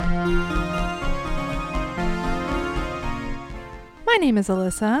My name is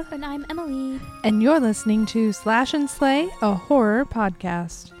Alyssa. And I'm Emily. And you're listening to Slash and Slay, a horror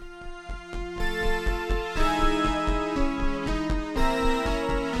podcast.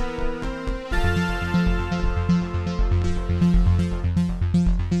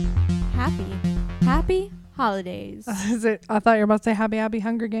 Happy holidays. I thought you were about to say Happy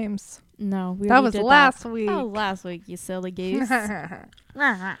Hunger Games. No, that was last week. Oh, last week, you silly goose. Guys,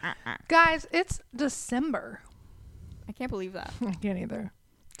 it's December. I can't believe that. I can't either.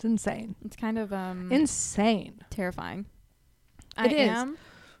 It's insane. It's kind of insane. Terrifying. It is.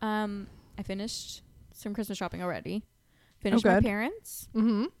 I finished some Christmas shopping already. Finished my parents.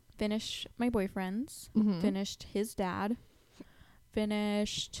 Mm-hmm. Finished my boyfriend's. Mm-hmm. Finished his dad.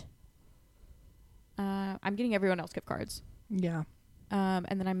 Finished. I'm getting everyone else gift cards. Yeah.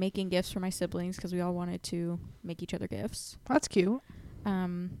 And then I'm making gifts for my siblings because we all wanted to make each other gifts. That's cute.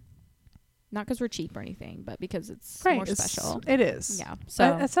 Not because we're cheap or anything, but because it's more special. It is. Yeah. So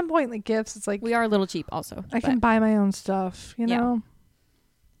at some point, like gifts, it's like we are a little cheap also. I can buy my own stuff, you know?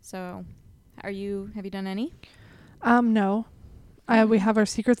 So have you done any? No. We have our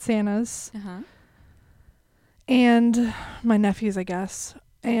Secret Santas. Uh-huh. And my nephews, I guess.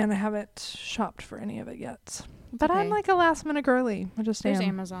 And I haven't shopped for any of it yet. But okay. I'm like a last minute girly. There's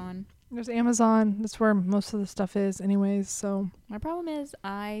Amazon. There's Amazon. That's where most of the stuff is anyways. So my problem is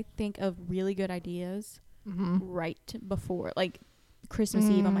I think of really good ideas right before, like Christmas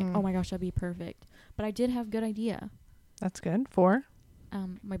Eve. I'm like, oh my gosh, that'd be perfect. But I did have good idea. That's good. For?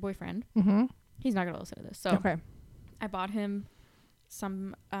 My boyfriend. Mm-hmm. He's not going to listen to this. So okay. I bought him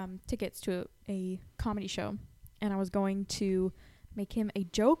some tickets to a comedy show. And I was going to make him a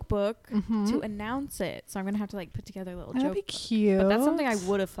joke book to announce it. So I'm going to have to like put together a little joke. That'd be cute. But that's something I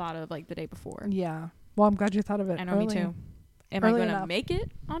would have thought of like the day before. Yeah. Well, I'm glad you thought of it. I know, me too. Am I going to make it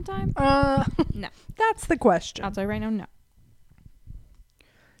on time? No. That's the question. I'll tell you right now, no.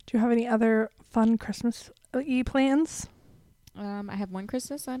 Do you have any other fun Christmas plans? I have one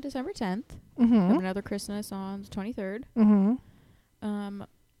Christmas on December 10th. Mm-hmm. I have another Christmas on the 23rd. Mm-hmm.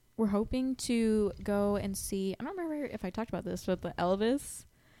 We're hoping to go and see. I don't remember if I talked about this, but the Elvis.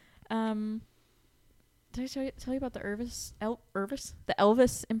 Did I tell you about the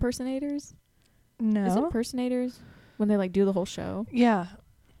Elvis impersonators? No. Is it impersonators when they like do the whole show? Yeah.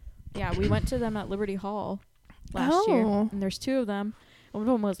 Yeah, we went to them at Liberty Hall last year, and there's two of them. One of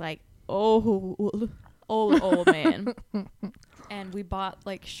them was like old man, and we bought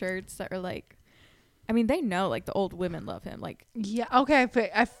like shirts that are like. I mean, they know, like, the old women love him. Like, yeah, okay.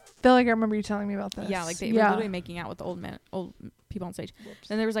 I feel like I remember you telling me about this. Yeah, like, they were literally making out with the old people on stage. Whoops.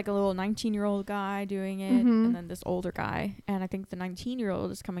 Then there was, like, a little 19-year-old guy doing it, and then this older guy. And I think the 19-year-old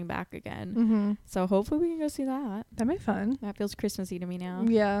is coming back again. So hopefully we can go see that. That'd be fun. That feels Christmassy to me now.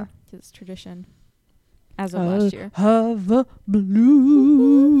 Yeah. It's tradition. As of last year. Have a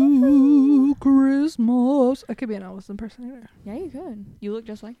blue Christmas. I could be an Elvis impersonator. Yeah, you could. You look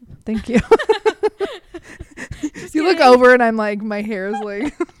just like him. Thank you. You look over and I'm like, my hair is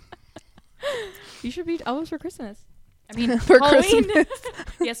like. You should be Elvis for Christmas. I mean, for Halloween. Christmas.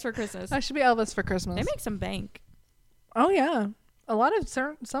 Yes, for Christmas. I should be Elvis for Christmas. They make some bank. Oh, yeah. A lot of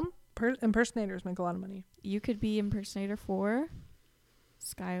some impersonators make a lot of money. You could be impersonator for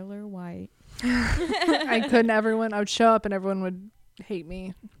Skylar White. I couldn't. I would show up and everyone would hate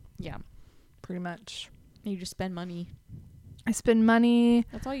me. Yeah. Pretty much. You just spend money. I spend money.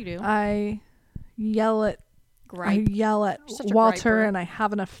 That's all you do. I yell at Walter and I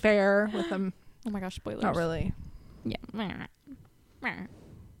have an affair with him. Oh my gosh, spoilers. Not really. Yeah.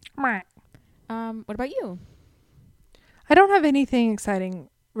 What about you? I don't have anything exciting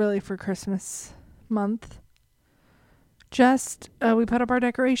really for Christmas month. Just we put up our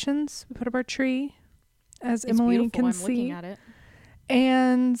decorations. We put up our tree, as it's Emily beautiful. can I'm see. Looking at it.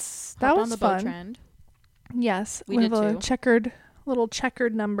 And that was on the fun. boat trend. Yes, we have did a too. little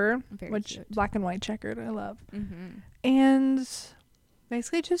checkered number, which cute. Black and white checkered. I love. And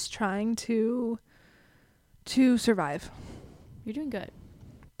basically just trying to survive. You're doing good.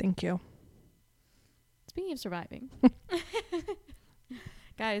 Thank you. Speaking of surviving,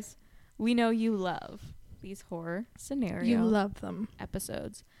 guys, we know you love these horror scenario. You love them.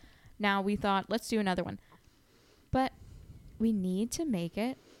 Episodes. Now we thought, let's do another one. But we need to make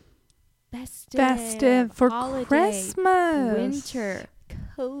it festive for holiday, Christmas. Winter.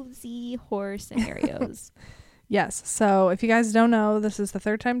 Cozy horror scenarios. Yes. So if you guys don't know, this is the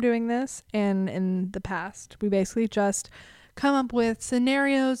third time doing this. And in the past, we basically just come up with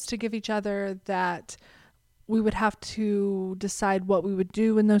scenarios to give each other that we would have to decide what we would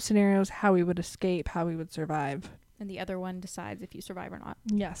do in those scenarios, how we would escape, how we would survive. And the other one decides if you survive or not.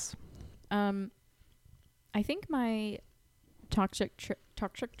 Yes. I think my toxic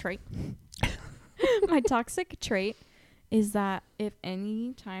trait. My toxic trait is that if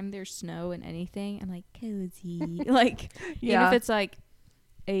any time there's snow and anything, I'm like cozy. Like, even if it's like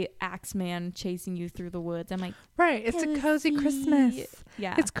a axe man chasing you through the woods, I'm like, right, it's a cozy Christmas.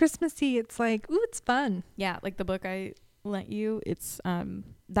 Yeah, it's Christmassy. It's like, ooh, it's fun. Yeah, like the book I lent you. It's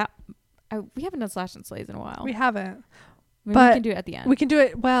we haven't done Slash and Slays in a while. We haven't. Maybe but we can do it at the end. We can do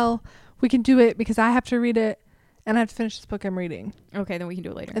it. Well, we can do it because I have to read it and I have to finish this book I'm reading. Okay, then we can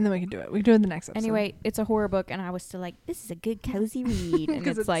do it later. And then we can do it. We can do it in the next episode. Anyway, it's a horror book, and I was still like, this is a good cozy read. And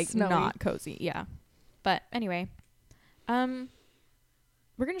it's like snowy. not cozy. Yeah. But anyway, we're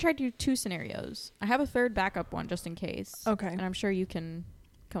going to try to do 2 scenarios. I have a third backup one just in case. Okay. And I'm sure you can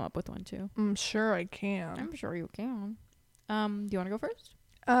come up with one too. I'm sure I can. I'm sure you can. Do you want to go first?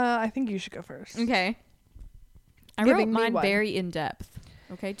 I think you should go first. Okay. I wrote mine very in depth.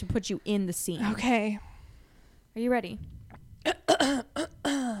 Okay, to put you in the scene. Okay. Are you ready? What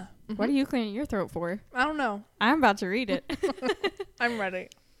are you clearing your throat for? I don't know. I'm about to read it. I'm ready.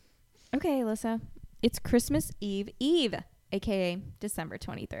 Okay, Alyssa. It's Christmas Eve, aka December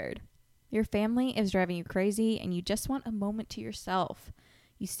 23rd. Your family is driving you crazy and you just want a moment to yourself.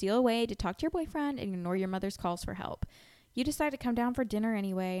 You steal away to talk to your boyfriend and ignore your mother's calls for help. You decide to come down for dinner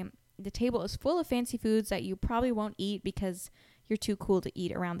anyway. The table is full of fancy foods that you probably won't eat because you're too cool to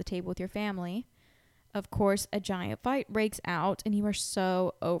eat around the table with your family. Of course, a giant fight breaks out and you are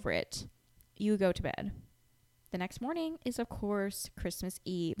so over it. You go to bed. The next morning is, of course, Christmas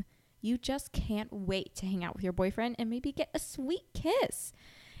Eve. You just can't wait to hang out with your boyfriend and maybe get a sweet kiss.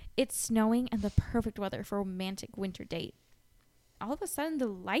 It's snowing and the perfect weather for a romantic winter date. All of a sudden, the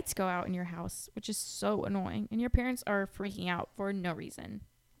lights go out in your house, which is so annoying, and your parents are freaking out for no reason.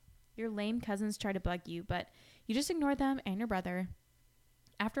 Your lame cousins try to bug you, but you just ignore them and your brother.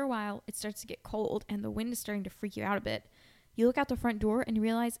 After a while, it starts to get cold, and the wind is starting to freak you out a bit. You look out the front door and you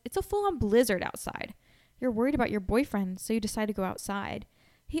realize it's a full-on blizzard outside. You're worried about your boyfriend, so you decide to go outside.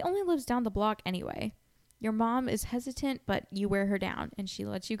 He only lives down the block anyway. Your mom is hesitant, but you wear her down, and she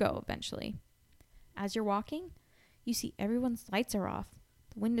lets you go eventually. As you're walking, you see everyone's lights are off.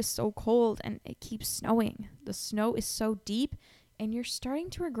 The wind is so cold, and it keeps snowing. The snow is so deep, and you're starting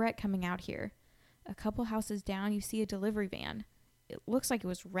to regret coming out here. A couple houses down, you see a delivery van. It looks like it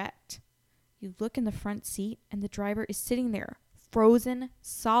was wrecked. You look in the front seat, and the driver is sitting there, frozen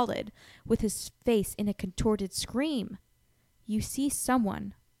solid, with his face in a contorted scream. You see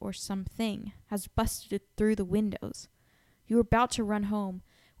someone, or something, has busted through the windows. You're about to run home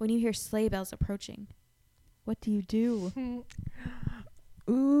when you hear sleigh bells approaching. What do you do?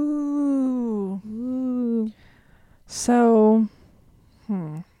 Ooh. So,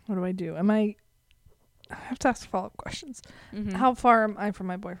 what do I do? I have to ask follow-up questions. Mm-hmm. How far am I from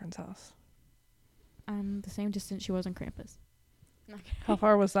my boyfriend's house? The same distance she was in Krampus. How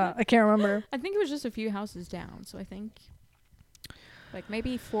far was that? I can't remember. I think it was just a few houses down, so I think like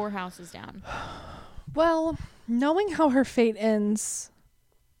maybe 4 houses down. Well, knowing how her fate ends,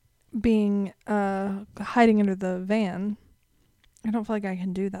 being hiding under the van, I don't feel like I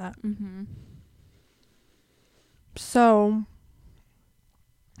can do that. Mm-hmm. So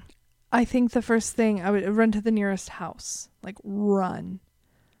I think the first thing, I would run to the nearest house. Like, run.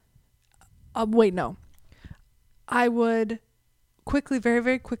 Wait, no. I would quickly, very,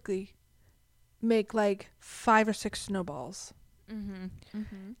 very quickly, make like 5 or 6 snowballs. Mm-hmm.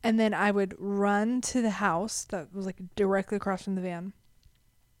 Mm-hmm. And then I would run to the house that was like directly across from the van.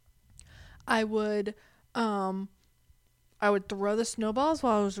 I would throw the snowballs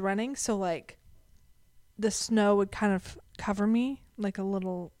while I was running, so like the snow would kind of cover me like a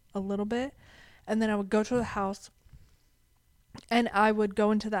little bit, and then I would go to the house and I would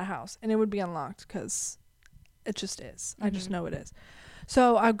go into that house and it would be unlocked because it just is. Mm-hmm. I just know it is.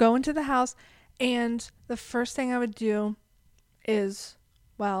 So I'd go into the house, and the first thing I would do is,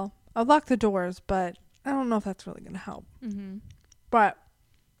 well, I'll lock the doors, but I don't know if that's really going to help. Mm-hmm. But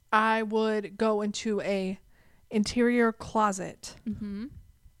I would go into a interior closet Mm-hmm.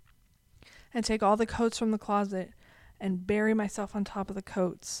 and take all the coats from the closet and bury myself on top of the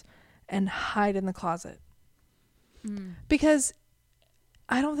coats and hide in the closet. Mm. Because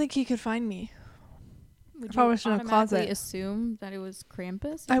I don't think he could find me. Would If you I was in a closet. assume that it was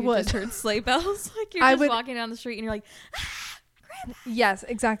Krampus? I You would. just heard sleigh bells. Like you're I just would- walking down the street and you're like, Yes,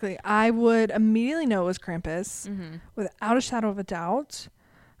 exactly. I would immediately know it was Krampus mm-hmm. without a shadow of a doubt.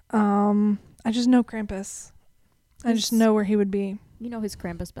 I just know Krampus. I just know where he would be. You know his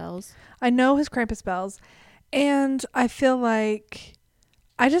Krampus bells. I know his Krampus bells. And I just feel like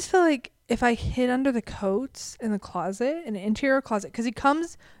if I hid under the coats in the closet, in an interior closet, because he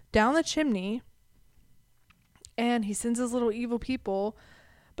comes down the chimney and he sends his little evil people.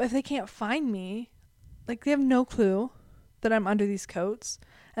 But if they can't find me, like, they have no clue that I'm under these coats.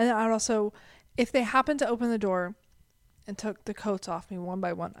 And then I would also, if they happened to open the door and took the coats off me one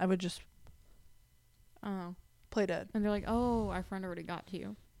by one, I would just play dead. And they're like, oh, our friend already got to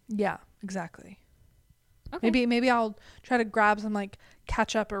you. Yeah, exactly. Okay. Maybe I'll try to grab some, like,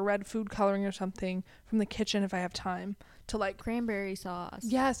 ketchup or red food coloring or something from the kitchen if I have time to, like, cranberry sauce.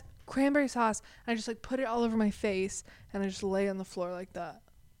 Yes, cranberry sauce. And I just, like, put it all over my face and I just lay on the floor like that.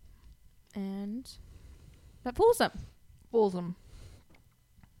 And that fools them. Fools them.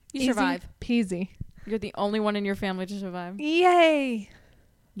 You survive. Peasy. You're the only one in your family to survive. Yay!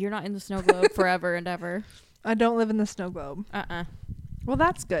 You're not in the snow globe forever and ever. I don't live in the snow globe. Uh-uh. Well,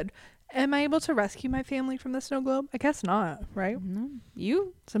 that's good. Am I able to rescue my family from the snow globe? I guess not, right? No.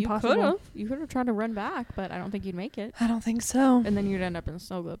 It's impossible. You could have tried to run back, but I don't think you'd make it. I don't think so. And then you'd end up in the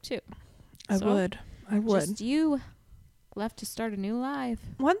snow globe too. I would. Just you left to start a new life.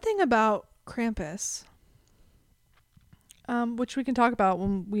 One thing about Krampus, which we can talk about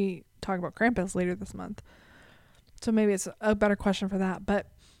when we talk about Krampus later this month. So maybe it's a better question for that. But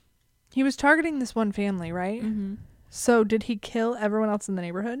he was targeting this one family, right? Mm-hmm. So did he kill everyone else in the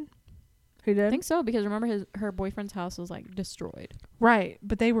neighborhood? He did? I think so, because remember her boyfriend's house was like destroyed. Right,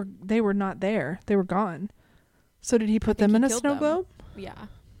 but they were not there. They were gone. So did he put them in a snow globe? Yeah.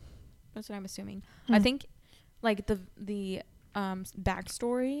 That's what I'm assuming. I think like the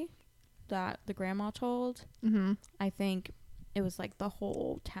backstory that the grandma told, I think it was like the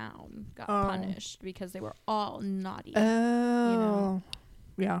whole town got punished because they were all naughty. Oh. You know?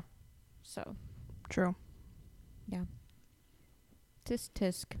 Yeah. So. True. Yeah. Tisk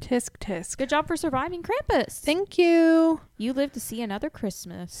tisk. Tisk tisk. Good job for surviving Krampus. Thank you. You live to see another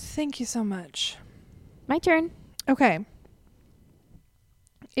Christmas. Thank you so much. My turn. Okay.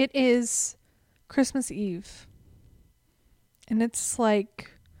 It is Christmas Eve. And it's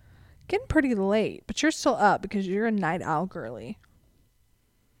like getting pretty late, but you're still up because you're a night owl girly.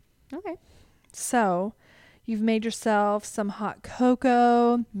 Okay. So you've made yourself some hot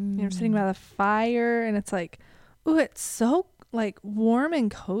cocoa. You're sitting by the fire and it's like, ooh, it's so like warm and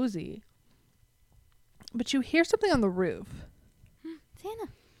cozy. But you hear something on the roof. Santa.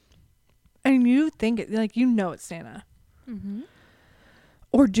 And you think it, like, you know it's Santa. Mm-hmm.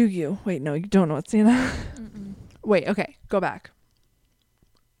 Or do you? Wait, no, you don't know it's Santa. Wait, okay, go back.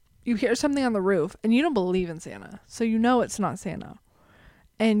 You hear something on the roof and you don't believe in Santa. So you know it's not Santa.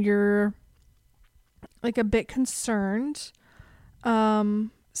 And you're like a bit concerned.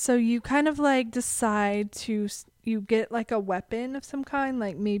 So you kind of like decide to, you get like a weapon of some kind,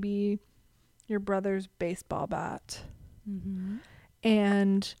 like maybe your brother's baseball bat. Mm-hmm.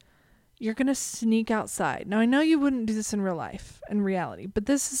 And you're going to sneak outside. Now, I know you wouldn't do this in real life, in reality, but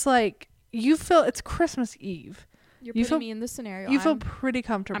this is like, you feel, it's Christmas Eve. You're putting me in this scenario. You feel pretty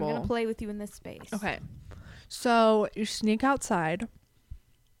comfortable. I'm going to play with you in this space. Okay. So you sneak outside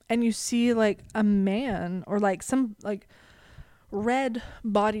and you see like a man or like some like red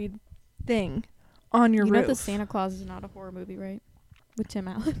bodied thing on your roof. You know the Santa Claus is not a horror movie, right? With Tim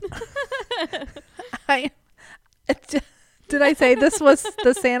Allen. Did I say this was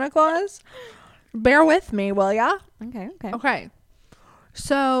the Santa Claus? Bear with me, will ya? Okay.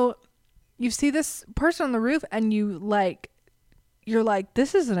 So you see this person on the roof and you're like,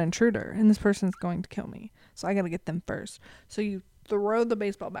 this is an intruder and this person's going to kill me. So I got to get them first. So you throw the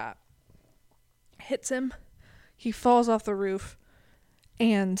baseball bat, hits him. He falls off the roof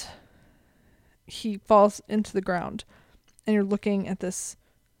and he falls into the ground. And you're looking at this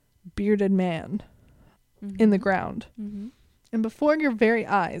bearded man in the ground. Mm-hmm. And before your very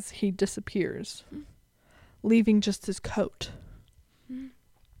eyes, he disappears, leaving just his coat.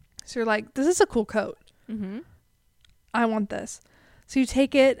 So you're like, this is a cool coat. Mm-hmm. I want this. So you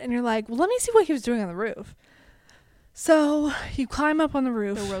take it and you're like, well, let me see what he was doing on the roof. So you climb up on the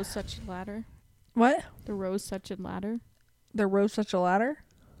roof. The rose such a ladder. What? The rose such a ladder. The rose such a ladder?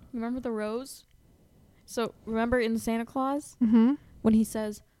 Remember the rose? So remember in Santa Claus? Mm-hmm. When he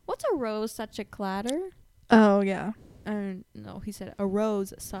says, what's a rose such a clatter? Oh, yeah. No, he said a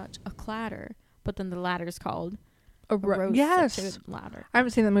rose such a clatter. But then the ladder is called a rose. Yes. Such a ladder. I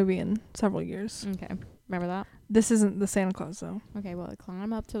haven't seen that movie in several years. Okay. Remember that? This isn't the Santa Claus, though. Okay, well,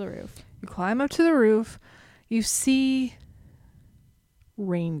 climb up to the roof. You climb up to the roof. You see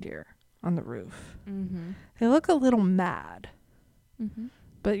reindeer on the roof. Mm-hmm. They look a little mad. Mm-hmm.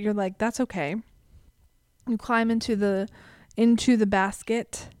 But you're like, that's okay. You climb into the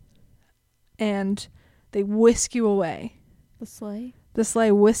basket and they whisk you away. The sleigh? The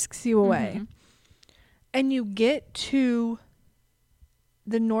sleigh whisks you away. Mm-hmm. And you get to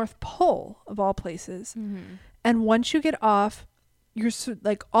the North Pole, of all places. Mm-hmm. And once you get off, you're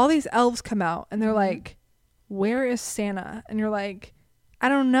like, all these elves come out and they're like, where is Santa? And you're like, I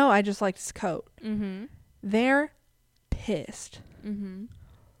don't know. I just liked his coat. Mm-hmm. They're pissed. Mm-hmm.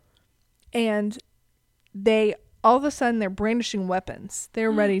 And they, all of a sudden, they're brandishing weapons.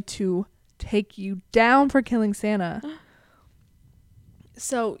 They're ready to take you down for killing Santa.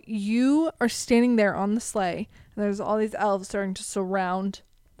 So you are standing there on the sleigh, and there's all these elves starting to surround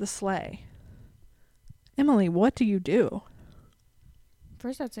the sleigh. Emily, what do you do?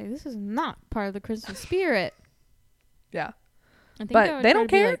 First, I'd say this is not part of the Christmas spirit. Yeah. I think But they don't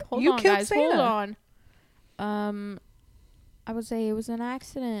care. Like, hold You on, killed guys, Santa. hold on. I would say it was an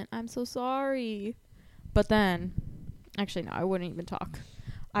accident. I'm so sorry. But then, actually, no, I wouldn't even talk.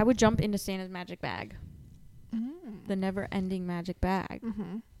 I would jump into Santa's magic bag. The never-ending magic bag.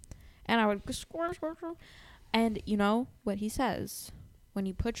 Mm-hmm. And I would squirt. And you know what he says? When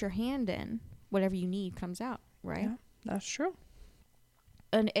you put your hand in, whatever you need comes out, right? Yeah, that's true.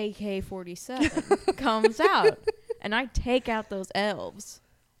 An AK-47 comes out. And I take out those elves.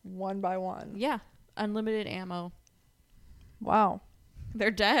 One by one. Yeah. Unlimited ammo. Wow.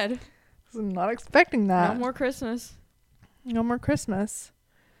 They're dead. I'm not expecting that. No more Christmas. No more Christmas.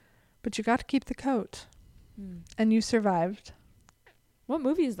 But you got to keep the coat. And you survived. What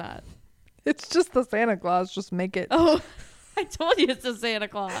movie is that? It's just the Santa Claus. Just make it. Oh, I told you it's the Santa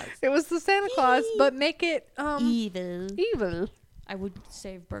Claus. It was the Santa Claus, but make it Evil. evil. I would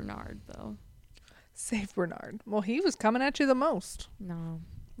save Bernard, though. Save Bernard. Well, he was coming at you the most. No.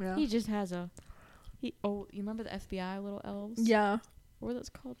 Yeah. He just has a... you remember the FBI little elves? Yeah. What were those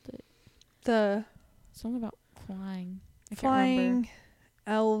called? The Something about flying. I can't flying remember.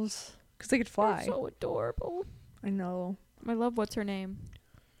 elves. Because they could fly. They're so adorable. I know. I love, what's her name?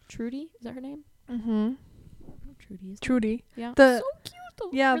 Trudy? Is that her name? Mm-hmm. Trudy is. Trudy. Yeah. The so cute. The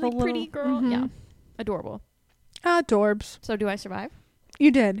yeah, really the pretty little, girl. mhm. Yeah. Adorable. Adorbs. So do I survive? You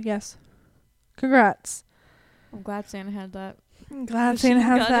did, yes. Congrats. I'm glad Santa had that. I'm glad Machine Santa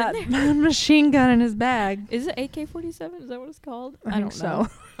has gun that machine gun in his bag. Is it AK-47? Is that what it's called? I think don't so. know.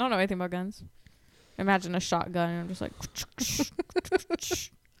 I don't know anything about guns. Imagine a shotgun and I'm just like...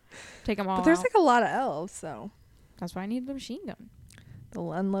 take them all But there's out. like a lot of elves, so. That's why I need the machine gun. The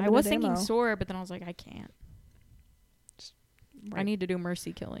unlimited I was ammo. thinking sword, but then I was like, I can't. I Right. need to do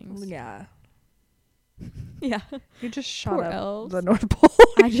mercy killings. Yeah. Yeah. You just shot Poor up elves. the North Pole.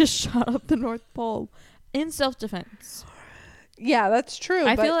 I just shot up the North Pole in self-defense. Yeah, that's true.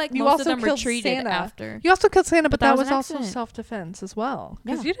 I but feel like you most also of them killed retreated Santa. after. You also killed Santa, but that was was an also accident. self-defense as well.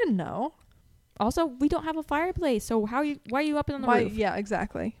 Because Yeah. you didn't know. Also, we don't have a fireplace, so why are you up on the Why? roof? Yeah,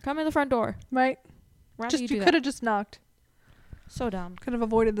 exactly. Come in the front door. Right. Why do Just you you do could that? have just knocked. So dumb. Could have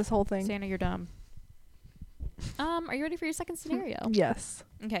avoided this whole thing. Santa, you're dumb. Are you ready for your second scenario? Yes.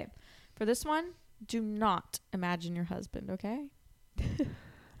 Okay. For this one, do not imagine your husband, okay?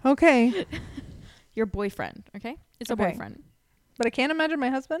 Okay. Your boyfriend, okay? It's a Okay. boyfriend. But I can't imagine my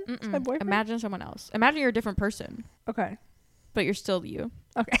husband. It's my Mm-mm. boyfriend. Imagine someone else. Imagine you're a different person, Okay. but you're still you.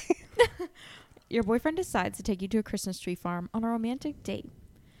 Okay. Your boyfriend decides to take you to a Christmas tree farm on a romantic date.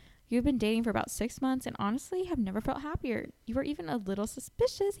 You've been dating for about 6 months and honestly have never felt happier. You are even a little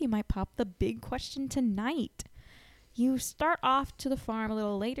suspicious he might pop the big question tonight. You start off to the farm a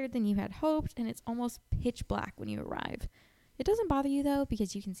little later than you had hoped, and it's almost pitch black when you arrive. It doesn't bother you, though,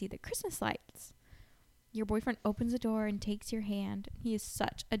 because you can see the Christmas lights. Your boyfriend opens the door and takes your hand. He is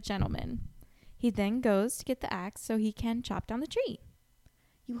such a gentleman. He then goes to get the axe so he can chop down the tree.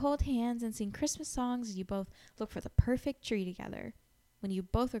 You hold hands and sing Christmas songs as you both look for the perfect tree together. When you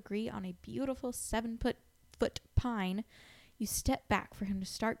both agree on a beautiful 7-foot pine, you step back for him to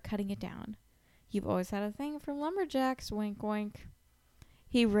start cutting it down. You've always had a thing for lumberjacks, wink wink.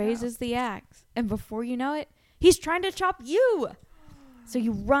 He raises the axe, and before you know it, he's trying to chop you. So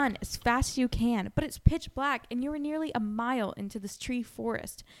you run as fast as you can, but it's pitch black, and you're nearly a mile into this tree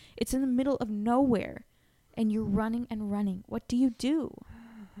forest. It's in the middle of nowhere, and you're running and running. What do you do?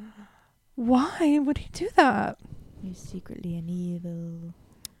 Why would he do that? You're secretly an evil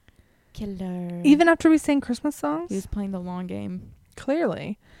killer. Even after we sang Christmas songs? He was playing the long game.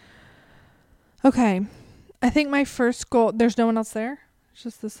 Clearly. Okay. I think my first goal, there's no one else there? It's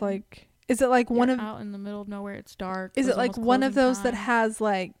just this like, is it like one You're of, out in the middle of nowhere. It's dark. is it like one of those that has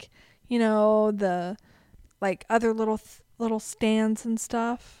like, you know, the like other little stands and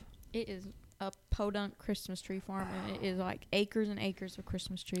stuff? It is a podunk Christmas tree farm, and it is like acres and acres of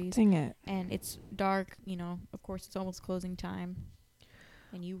Christmas trees. Dang it. And it's dark, you know, of course it's almost closing time.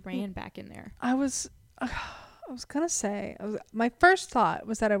 And you ran back in there. I was gonna say, my first thought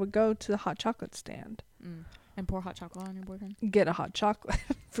was that I would go to the hot chocolate stand, And pour hot chocolate on your boyfriend. get a hot chocolate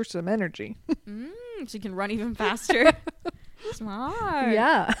for some energy. So you can run even faster. Smart.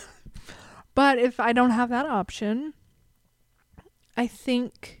 Yeah. But if I don't have that option, I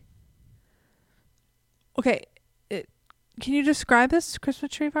think... Okay, can you describe this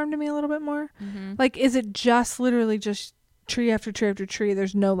Christmas tree farm to me a little bit more? Mm-hmm. Like, is it just literally just tree after tree after tree?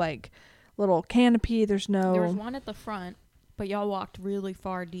 There's no, like, little canopy? There's no... There was one at the front, but y'all walked really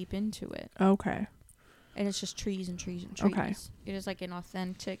far deep into it. Okay. And it's just trees and trees and trees. Okay. It is like an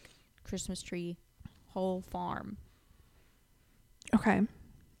authentic Christmas tree whole farm. Okay.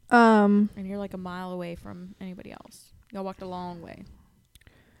 And you're like a mile away from anybody else. Y'all walked a long way.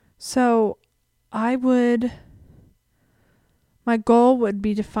 So my goal would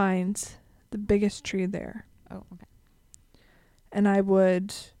be to find the biggest tree there. Oh, okay. And I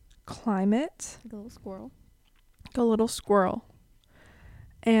would climb it. Like a little squirrel. Like a little squirrel.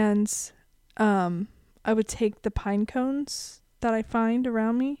 And I would take the pine cones that I find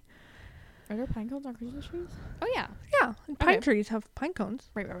around me. Are there pine cones on Christmas trees? Oh, yeah. Yeah. Pine trees have pine cones.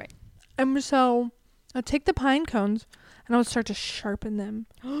 Right. And so I'd take the pine cones and I would start to sharpen them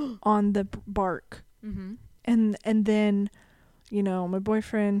on the bark. Mm-hmm. And then, you know, my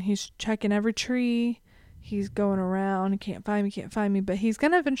boyfriend, he's checking every tree. He's going around. He can't find me. But he's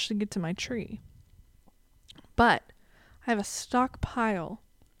going to eventually get to my tree. But I have a stockpile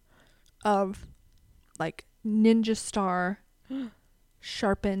of, like, Ninja Star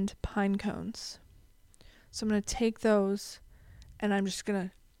sharpened pine cones. So I'm going to take those and I'm just going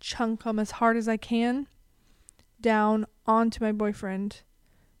to chunk them as hard as I can down onto my boyfriend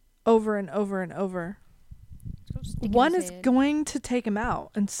over and over and over. One is going to take him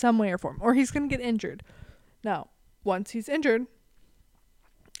out in some way or form, or he's going to get injured. Now, once he's injured,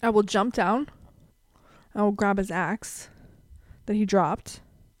 I will jump down. I will grab his axe that he dropped,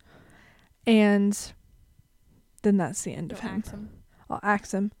 and then that's the end of him. I'll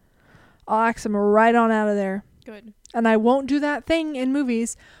axe him. I'll axe him right on out of there. Good. And I won't do that thing in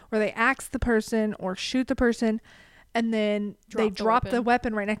movies where they axe the person or shoot the person and then they drop the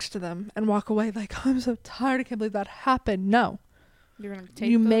weapon right next to them and walk away like, I'm so tired, I can't believe that happened. No. You're gonna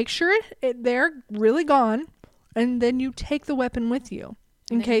take make sure they're really gone, and then you take the weapon with you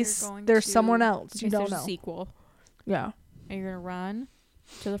in case there's someone else you don't know. Sequel. Yeah. And you're gonna run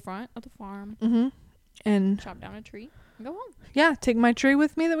to the front of the farm. Mm-hmm. And chop down a tree and go home. Yeah, take my tree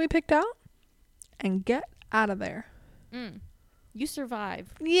with me that we picked out and get out of there. You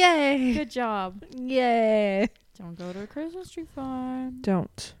survived. Yay. Good job. Yay. Don't go to a Christmas tree farm.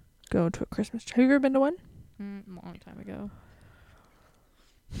 Don't go to a Christmas tree. Have you ever been to one? A long time ago.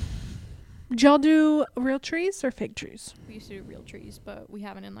 Did y'all do real trees or fake trees? We used to do real trees, but we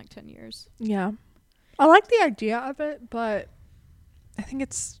haven't in like 10 years. Yeah. I like the idea of it, but I think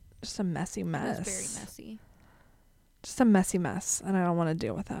it's just a messy mess. It's very messy. Just a messy mess, and I don't want to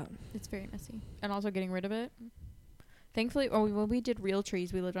deal with that. It's very messy. And also getting rid of it. Thankfully, when we did real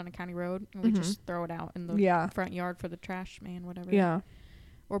trees, we lived on a county road, and we just throw it out in the front yard for the trash man, whatever. Yeah.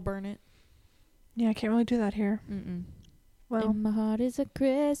 Or burn it. Yeah, I can't really do that here. Well, in my heart is a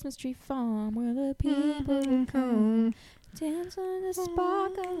Christmas tree farm where the people come dance on the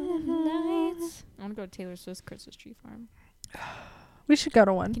sparkle of the lights. I want to go to Taylor Swift's Christmas tree farm. We should go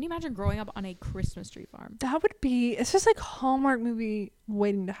to one. Can you imagine growing up on a Christmas tree farm? That would be... It's just like a Hallmark movie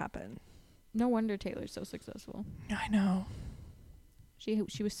waiting to happen. No wonder Taylor's so successful. I know.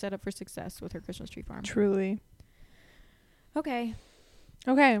 She was set up for success with her Christmas tree farm. Truly. Okay.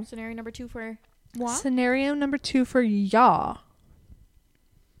 Scenario number 2 for what? Scenario number 2 for ya.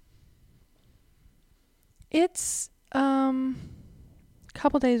 It's a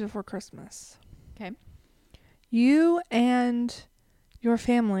couple days before Christmas. Okay. You and your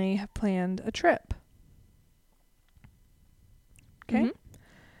family have planned a trip. Okay. Mm-hmm.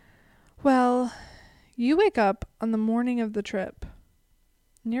 Well, you wake up on the morning of the trip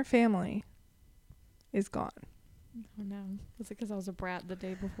and your family is gone. Oh no. Was it because I was a brat the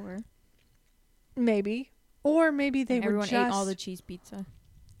day before? Maybe. Or maybe everyone ate all the cheese pizza.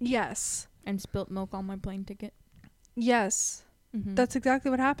 Yes. And spilt milk on my plane ticket. Yes. Mm-hmm. That's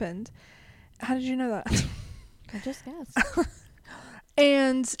exactly what happened. How did you know that? I just guessed.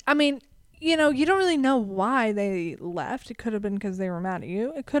 And, I mean, you know, you don't really know why they left. It could have been because they were mad at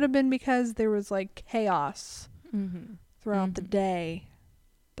you. It could have been because there was, like, chaos throughout the day,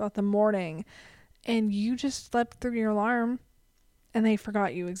 throughout the morning. And you just slept through your alarm, and they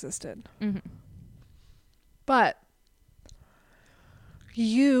forgot you existed. But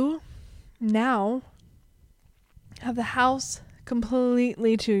you now have the house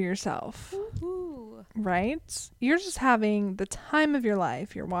completely to yourself. Woo-hoo. Right? You're just having the time of your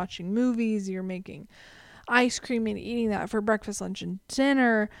life. You're watching movies. You're making ice cream and eating that for breakfast, lunch, and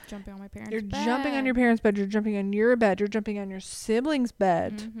dinner. Jumping on my parents' You're bed. jumping on your parents' bed. You're jumping on your bed. You're jumping on your siblings'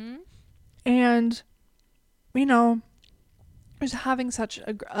 bed. Mm-hmm. And, you know, just having such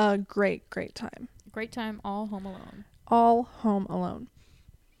a great, great time. Great time, all home alone. All home alone.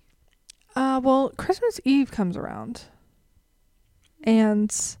 Well, Christmas Eve comes around.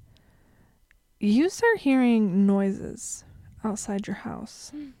 And you start hearing noises outside your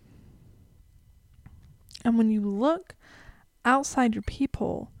house. And when you look outside your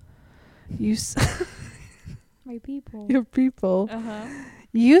peephole, My people. your people, Uh-huh.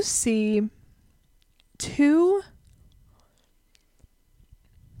 you see two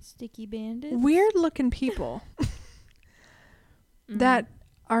Sticky bandits. weird looking people that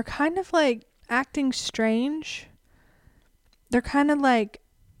are kind of like acting strange. They're kind of like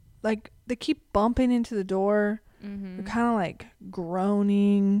they keep bumping into the door. Mm-hmm. They're kind of like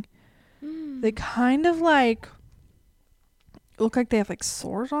groaning. They kind of like look like they have like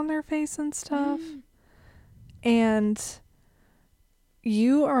sores on their face and stuff. And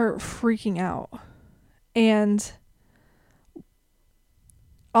you are freaking out. And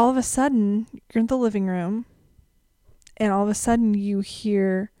all of a sudden, you're in the living room. And all of a sudden, you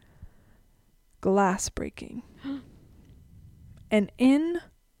hear glass breaking. And in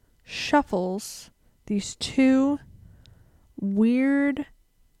shuffles these two weird,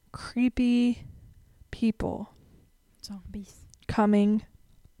 creepy people Zombies. coming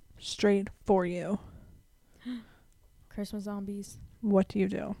straight for you. Christmas zombies. What do you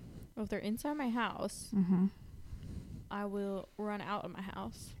do? Well, if they're inside my house, Mm-hmm. I will run out of my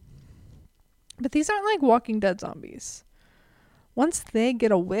house. But these aren't like Walking Dead zombies. Once they get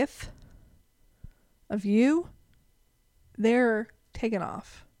a whiff of you, they're taken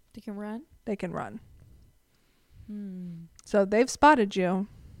off. They can run? They can run. Hmm. So they've spotted you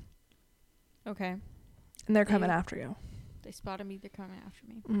Okay. and they're coming They- after you. They spotted me. They're coming after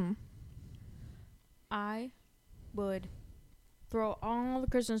me. Mm-hmm. I would throw all the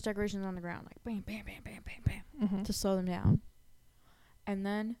Christmas decorations on the ground, like bam, bam, bam, bam, bam, bam, Mm-hmm. to slow them down. And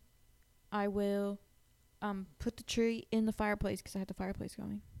then I will put the tree in the fireplace because I had the fireplace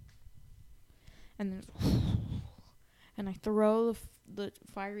going. And then and I throw the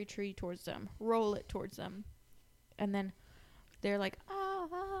fiery tree towards them, roll it towards them. And then they're like, ah,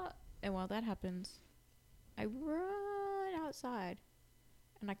 ah. And while that happens, I run outside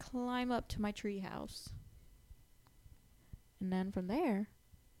and I climb up to my tree house. And then from there,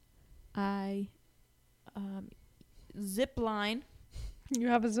 I zip line. You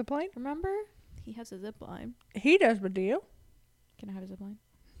have a zip line? Remember? He has a zip line. He does, but do you? Can I have a zip line?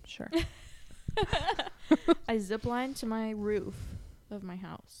 Sure. I zip line to my roof of my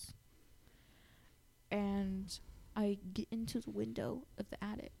house. And I get into the window of the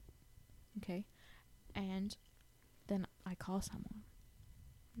attic. Okay? And then I call someone.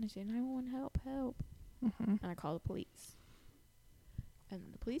 And I say, 911, help, help. Mm-hmm. And I call the police. And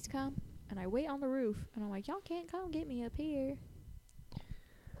the police come, and I wait on the roof, and I'm like, y'all can't come get me up here.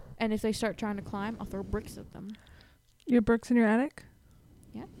 And if they start trying to climb, I'll throw bricks at them. You have bricks in your attic?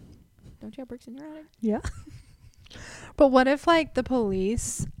 Don't you have bricks in your attic? Yeah. But what if like the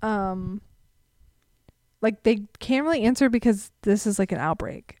police, like they can't really answer because this is like an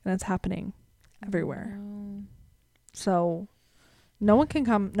outbreak and it's happening everywhere. No. So no one can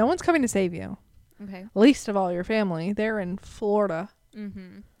come. No one's coming to save you. Okay. Least of all your family. They're in Florida.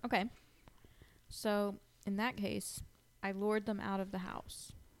 Mm-hmm. Okay. So, in that case, I lured them out of the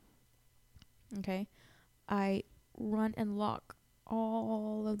house. Okay. I run and lock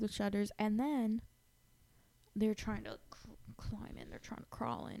all of the shutters, and then they're trying to climb in. They're trying to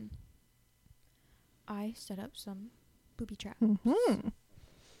crawl in. I set up some booby traps. Mm-hmm.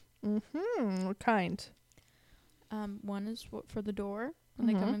 Mm-hmm. What kind? One is for the door. When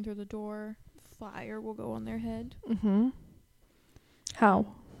they Mhm. come in through the door, fire will go on their head. Mm-hmm. How?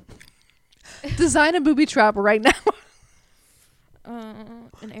 Design a booby trap right now. An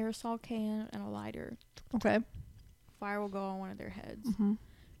aerosol can and a lighter. Okay. Fire will go on one of their heads. Mm-hmm.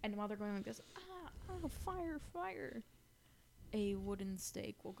 And while they're going like this, fire, fire, a wooden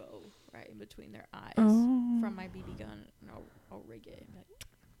stake will go right in between their eyes from my BB gun, and I'll rig it.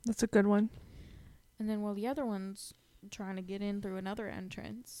 That's a good one. And then while the other one's trying to get in through another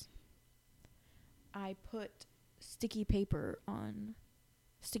entrance, I put sticky paper on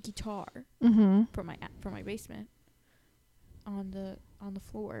sticky tar Mm-hmm. from my basement on the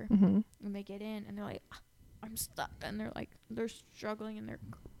floor, Mm-hmm. and they get in and they're like, I'm stuck, and they're struggling and they're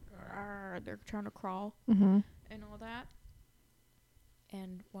trying to crawl Mm-hmm. and all that.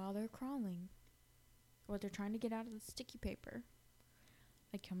 And while they're crawling, they're trying to get out of the sticky paper,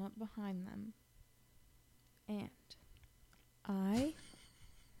 I come up behind them And I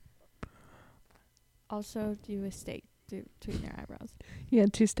also do a steak between their eyebrows. You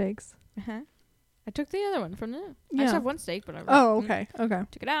had 2 steaks. Uh-huh. I took the other one from the... I Yeah. just have 1 steak, but I Okay. Okay.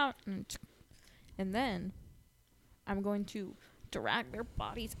 took it out. And then I'm going to drag their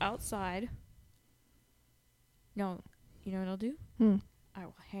bodies outside. No, you know what I'll do? I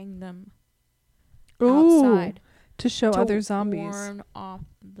will hang them outside to show to other zombies. warn off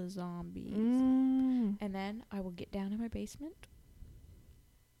the zombies. Mm. And then I will get down in my basement.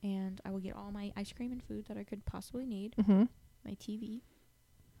 And I will get all my ice cream and food that I could possibly need. Mm-hmm. My TV.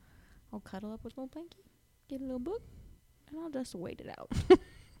 I'll cuddle up with a little blankie, get a little book, and I'll just wait it out.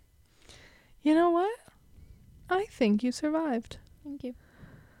 You know what? I think you survived. Thank you.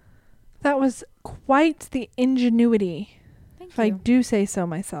 That was quite the ingenuity, Thank if you. I do say so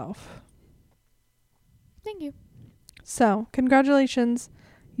myself. Thank you. So, congratulations.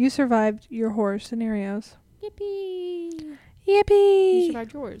 You survived your horror scenarios. Yippee! Yippee! You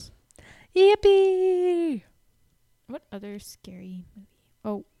survived yours. Yippee! What other scary movie?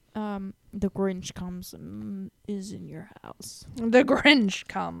 Oh, The Grinch comes is in your house. The Grinch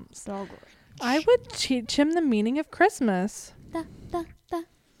comes. The Grinch. I would teach him the meaning of Christmas. The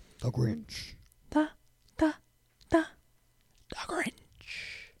Grinch. The Grinch.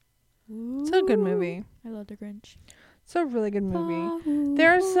 It's a good movie. I love The Grinch. It's a really good movie.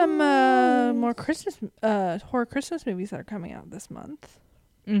 There are some more Christmas horror Christmas movies that are coming out this month.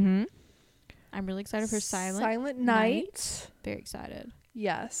 Mm-hmm. I'm really excited for Silent Night. Very excited.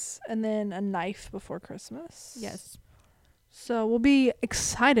 Yes. And then A Knife Before Christmas. Yes. So we'll be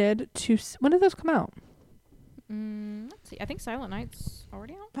excited to... when did those come out? Let's see. I think Silent Night's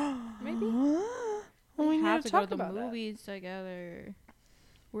already out. Maybe. Well, we have need to go talk to the about movies together.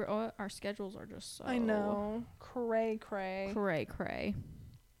 We're all, our schedules are just so... I know. Cray. Cray.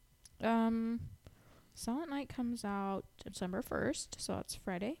 Silent Night comes out December 1st, so it's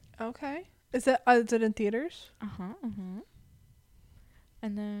Friday. Okay. Is it in theaters? Uh-huh.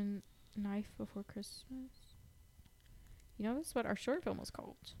 And then Knife Before Christmas. You know, that's what our short film was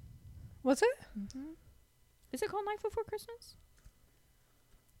called. Was it? Mm-hmm. Is it called Knife Before Christmas?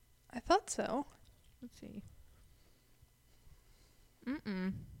 I thought so. Let's see.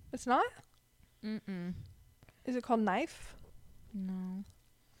 Mm-mm. It's not? Mm-mm. Is it called Knife? No.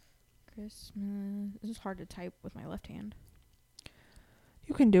 Christmas. This is hard to type with my left hand.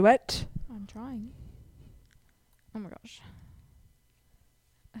 You can do it. I'm trying. Oh my gosh.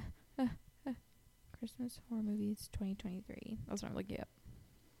 Christmas horror movies 2023. That's what I'm looking at.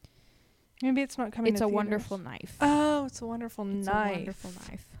 Maybe it's not coming. It's to a theaters. Wonderful Knife. Oh, it's a wonderful It's knife. a wonderful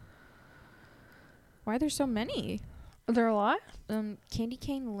knife. Why are there so many? Are there a lot? Candy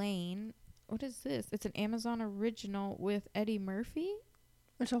Cane Lane. What is this? It's an Amazon original with Eddie Murphy.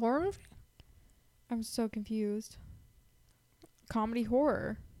 It's a horror movie? I'm so confused. Comedy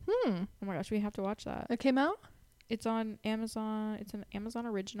horror. Oh my gosh, we have to watch that. It came out? It's on Amazon. It's an Amazon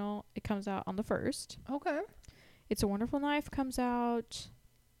original. It comes out on the 1st. Okay. It's a Wonderful Knife comes out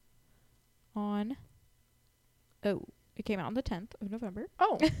on... Oh, it came out on the 10th of November.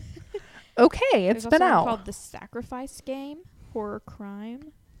 Oh. Okay, it's been out. It's called The Sacrifice Game, Horror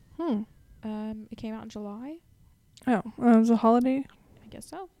Crime. It came out in July. Oh, it was a holiday? I guess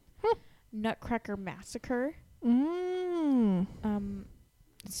so. Nutcracker Massacre. It's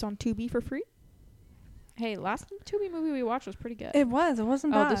on Tubi for free. Hey, last Tubi movie we watched was pretty good. It was. It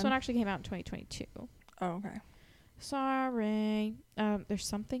wasn't bad. Oh, this one actually came out in 2022. Oh, okay. Sorry. There's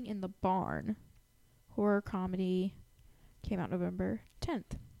Something in the Barn. Horror comedy. Came out November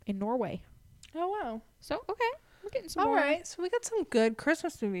 10th in Norway. Oh, wow. So, okay. We're getting some All more. right. So we got some good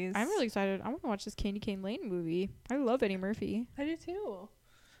Christmas movies. I'm really excited. I want to watch this Candy Cane Lane movie. I love Eddie Murphy. I do too.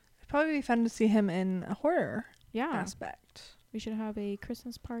 It'd probably be fun to see him in a horror aspect. We should have a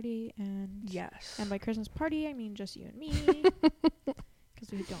Christmas party and... Yes. And by Christmas party, I mean just you and me.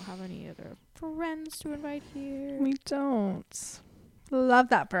 Because we don't have any other friends to invite here. We don't. Love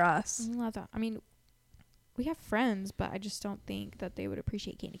that for us. Love that. I mean, we have friends, but I just don't think that they would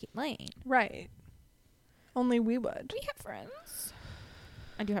appreciate Candy Cane Lane. Right. Only we would. We have friends.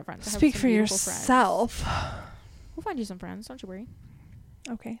 I do have friends. I have Speak some for beautiful yourself. friends. We'll find you some friends. Don't you worry.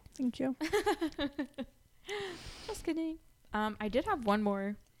 Okay. Thank you. Just kidding. I did have one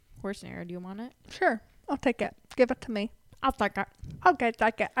more horror scenario. Do you want it? Sure. I'll take it. Give it to me. I'll take it. Okay,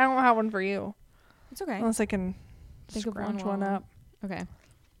 take it. I don't have one for you. It's okay. Unless I can Think of scrounge one one up. Okay.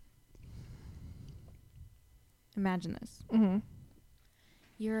 Imagine this. Mm-hmm.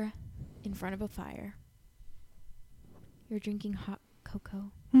 You're in front of a fire. You're drinking hot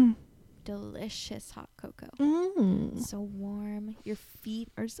cocoa. delicious hot cocoa. Mm. So warm. Your feet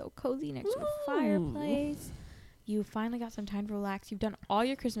are so cozy next to a fireplace. You finally got some time to relax. You've done all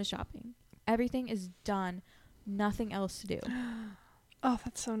your Christmas shopping. Everything is done. Nothing else to do. Oh,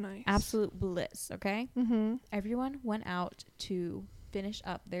 that's so nice. Absolute bliss, okay? Mm-hmm. Everyone went out to finish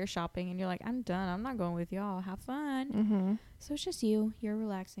up their shopping, and you're like, I'm done. I'm not going with y'all. Have fun. Mm-hmm. So it's just you. You're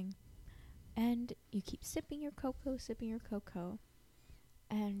relaxing. And you keep sipping your cocoa,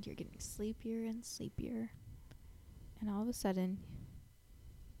 and you're getting sleepier and sleepier. And all of a sudden,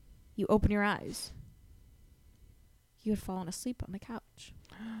 you open your eyes. You had fallen asleep on the couch.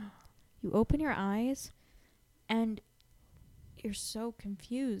 You open your eyes, and you're so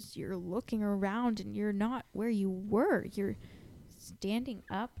confused. You're looking around, and you're not where you were. You're standing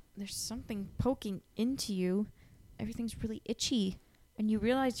up. There's something poking into you. Everything's really itchy. And you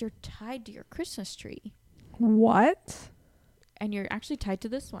realize you're tied to your Christmas tree. What? And you're actually tied to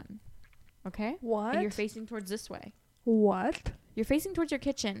this one. Okay? What? And you're facing towards this way. What? You're facing towards your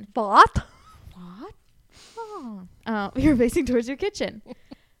kitchen. What? What? Oh. You're facing towards your kitchen.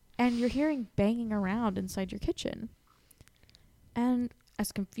 And you're hearing banging around inside your kitchen. And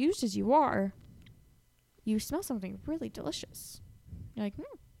as confused as you are, you smell something really delicious. You're like,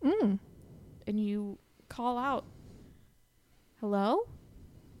 And you call out, hello?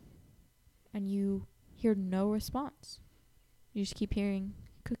 And you hear no response. You just keep hearing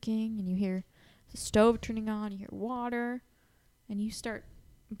cooking, and you hear the stove turning on, you hear water, and you start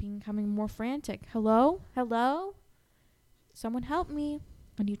becoming more frantic. Hello? Hello? Someone help me.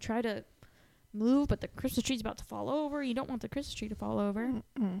 And you try to move, but the Christmas tree's about to fall over. You don't want the Christmas tree to fall over.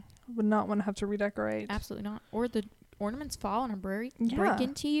 Would not want to have to redecorate. Absolutely not. Or the ornaments fall and break Yeah.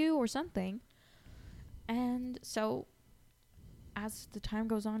 into you or something. And so as the time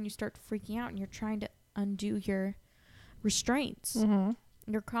goes on, you start freaking out, and you're trying to undo your restraints. Mm-hmm.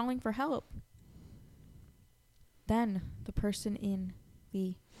 You're calling for help. Then the person in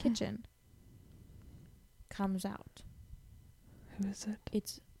the kitchen comes out. Who is it?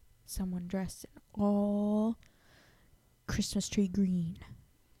 It's someone dressed in all Christmas tree green.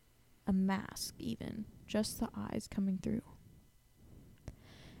 A mask even. Just the eyes coming through.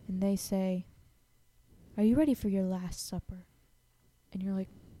 And they say, are you ready for your last supper? And you're like,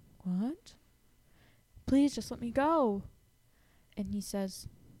 what? Please just let me go. And he says,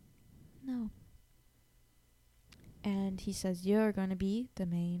 no. And he says, you're going to be the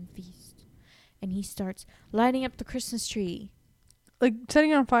main feast. And he starts lighting up the Christmas tree. Like setting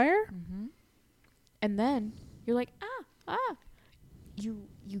it on fire? Mm-hmm. And then you're like, ah.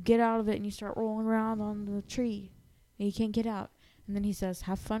 You get out of it, and you start rolling around on the tree. And you can't get out. And then he says,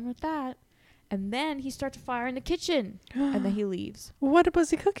 have fun with that. And then he starts a fire in the kitchen. And then he leaves. What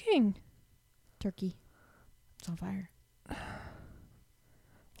was he cooking? Turkey. It's on fire.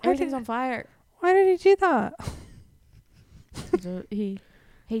 Everything's on fire. Why did he do that? He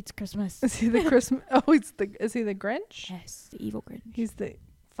hates Christmas. Is he the Christmas? Is he the Grinch? Yes, the evil Grinch. He's the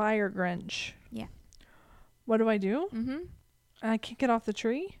fire Grinch. Yeah. What do I do? Mm-hmm. I can't get off the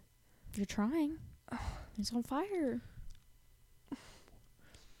tree? You're trying. It's on fire.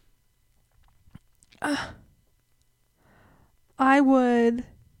 I would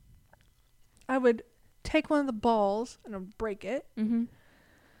take one of the balls and I would break it. Mm-hmm.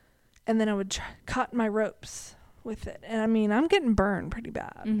 And then I would cut my ropes with it. And I mean, I'm getting burned pretty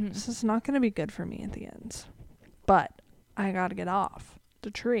bad. Mm-hmm. This is not going to be good for me at the end. But I got to get off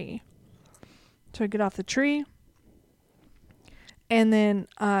the tree. So I get off the tree. And then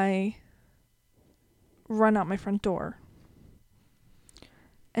I run out my front door.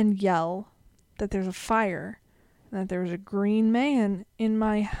 And yell that there's a fire. And that there's a green man in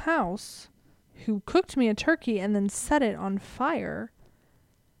my house who cooked me a turkey and then set it on fire.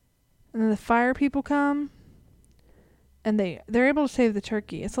 And then the fire people come, and they're able to save the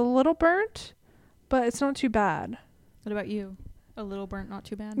turkey. It's a little burnt, but it's not too bad. What about you? A little burnt, not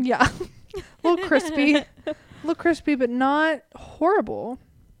too bad? Yeah. A little crispy, but not horrible.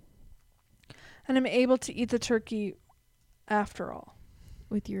 And I'm able to eat the turkey after all.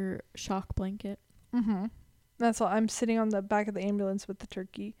 With your shock blanket. Mm-hmm. That's all. I'm sitting on the back of the ambulance with the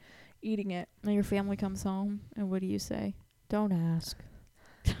turkey, eating it. And your family comes home, and what do you say? Don't ask.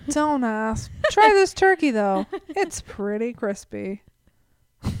 Don't ask. Try this turkey, though. It's pretty crispy.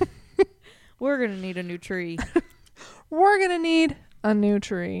 We're going to need a new tree. We're going to need a new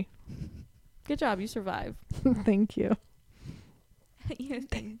tree. Good job. You survived. Thank you. Thank you.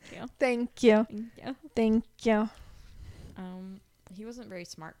 Thank you. Thank you. Thank you. He wasn't very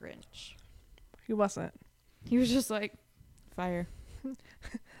smart Grinch. He wasn't. He was just like, fire.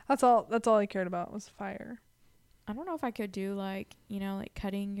 That's all I cared about was fire. I don't know if I could do like, you know, like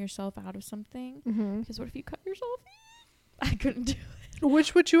cutting yourself out of something. Mm-hmm. Because what if you cut yourself? I couldn't do it.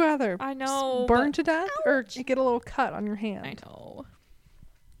 Which would you rather? I know. Burn to death or ouch. get a little cut on your hand? I know.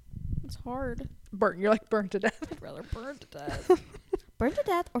 It's hard. Burn. You're like burned to death. I'd rather burn to death. Burn to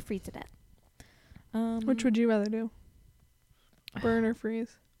death or freeze to death. Which would you rather do? Burn or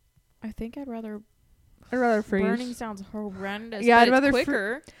freeze? I think I'd rather freeze. Burning sounds horrendous. Yeah, but I'd rather it's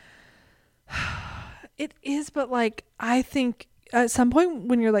quicker. It is, but like I think at some point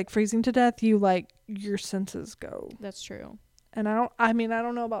when you're like freezing to death, you like your senses go. That's true. And I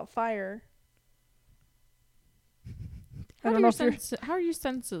don't know about fire. How are your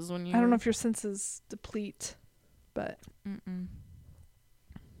senses when you? I don't know if your senses deplete, but.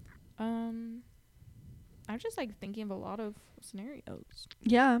 I'm just like thinking of a lot of scenarios.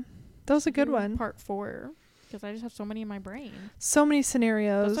 Yeah, that was a good one. Part 4, because I just have so many in my brain. So many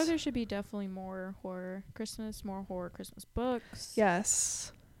scenarios. That's why there should be definitely more horror Christmas books.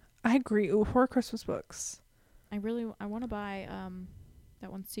 Yes, I agree. Ooh, horror Christmas books. I want to buy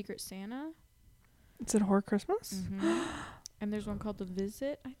that one, Secret Santa. It's a horror Christmas. Mm-hmm. And there's one called The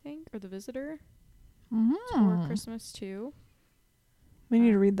Visit, I think, or The Visitor. Mm-hmm. It's horror Christmas too. We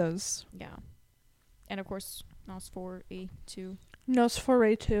need to read those. Yeah. And of course, Nosferatu.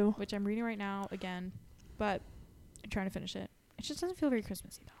 Nosferatu, which I'm reading right now again, but I'm trying to finish it. It just doesn't feel very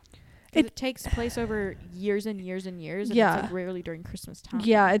Christmassy though. It takes place over years and years and years, and it's like rarely during Christmas time.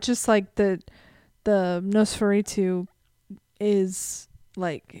 Yeah, it's just like the Nosferatu is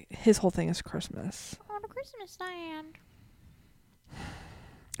like his whole thing is Christmas. On a Christmas land.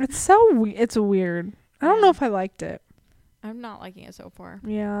 It's weird. I don't know if I liked it. I'm not liking it so far.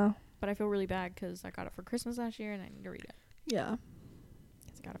 Yeah. But I feel really bad because I got it for Christmas last year and I need to read it. Yeah.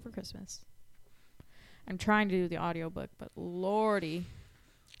 Because I got it for Christmas. I'm trying to do the audiobook, but lordy.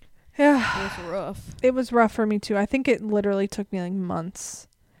 Yeah. It was rough. It was rough for me too. I think it literally took me like months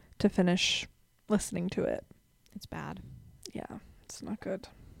to finish listening to it. It's bad. Yeah. It's not good.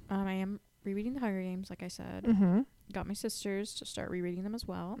 I am rereading The Hunger Games, like I said. Mm-hmm. Got my sisters to start rereading them as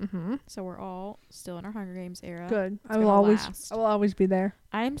well. Mm-hmm. So we're all still in our Hunger Games era. Good. It's I will always be there.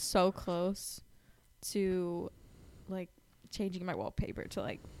 I am so close to like changing my wallpaper to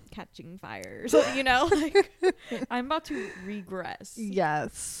like catching fires. You know, like I'm about to regress.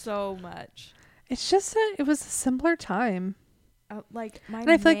 Yes. So much. It's just it was a simpler time. Like my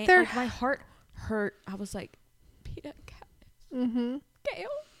and I feel like my heart hurt. I was like, Peter Katniss. Mm-hmm. Gale.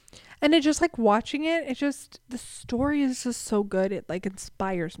 And it just like watching it, the story is just so good. It like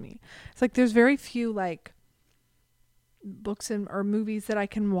inspires me. It's like there's very few like books or movies that I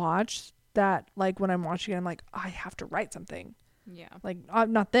can watch that like when I'm watching it, I'm like, I have to write something. Yeah. Like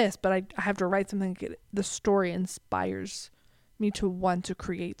not this, but I have to write something. The story inspires me to want to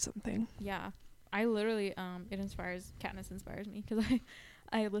create something. Yeah. I literally, Katniss inspires me because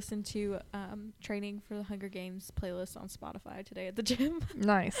I listened to training for the Hunger Games playlist on Spotify today at the gym.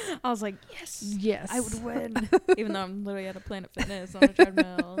 Nice. I was like, yes, I would win. Even though I'm literally at a Planet Fitness on a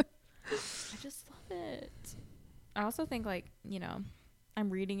treadmill. I just love it. I also think like, you know, I'm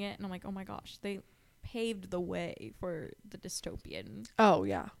reading it and I'm like, oh my gosh, they paved the way for the dystopian. Oh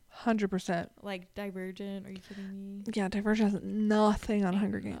yeah, 100%. Like Divergent, are you kidding me? Yeah, Divergent has nothing on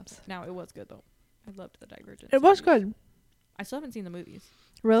Hunger Games. Now it was good though. I loved the Divergent. It was good. I still haven't seen the movies.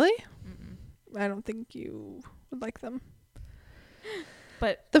 Really? Mm-mm. I don't think you would like them.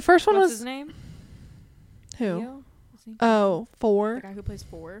 But the first one what's was his name? Who? Theo? Oh, 4. The guy who plays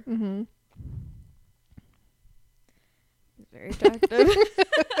 4. Mm-hmm. He's very attractive.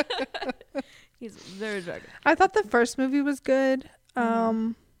 He's very attractive. I thought the first movie was good,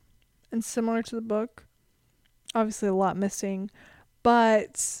 and similar to the book. Obviously, a lot missing,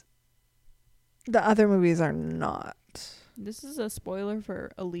 but the other movies are not. This is a spoiler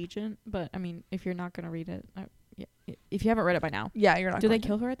for Allegiant, but I mean, if you're not gonna read it, if you haven't read it by now, yeah, you're not. Do they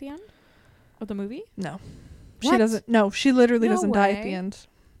kill her at the end of the movie? No, what? She doesn't. No, she literally doesn't die at the end.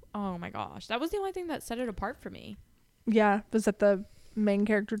 Oh my gosh, that was the only thing that set it apart for me. Yeah, was that the main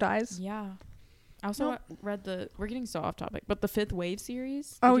character dies? Yeah. I also read we're getting so off topic, but the Fifth Wave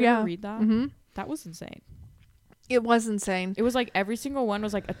series. Did you ever read that? Mm-hmm. That was insane. It was insane. It was like every single one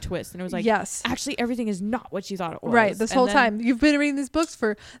was like a twist, and it was like, yes, actually everything is not what you thought it was. Right, this whole time you've been reading these books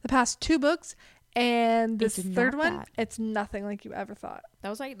for the past 2 books, and this third one, it's nothing like you ever thought. That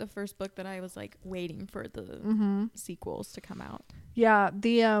was like the first book that I was like waiting for the sequels to come out. Yeah,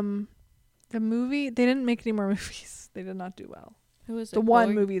 the movie, they didn't make any more movies. They did not do well. Who was it? The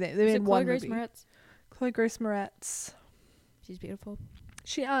one movie they made one Chloe Grace movie. Moretz? Chloe Grace Moretz. She's beautiful.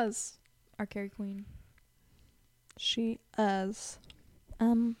 She is. Our Carrie Queen. She is.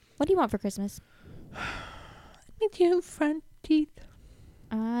 What do you want for Christmas? me two front teeth.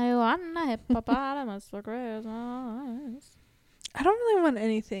 I want a hippopotamus for Christmas. I don't really want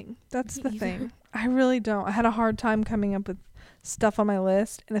anything. That's Me the either. thing. I really don't. I had a hard time coming up with stuff on my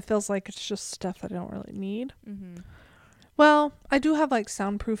list, and it feels like it's just stuff that I don't really need. Mm-hmm. Well, I do have like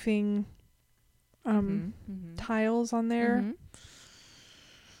soundproofing Mm-hmm. tiles on there.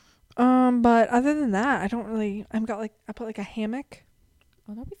 Mm-hmm. But other than that, I don't really. I put like a hammock.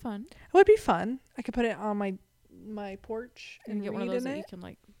 Oh, that'd be fun. It would be fun. I could put it on my porch And and get one of read those in that you it. can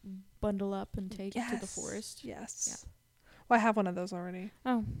like bundle up and take to the forest. Yes. Yeah. Well, I have one of those already.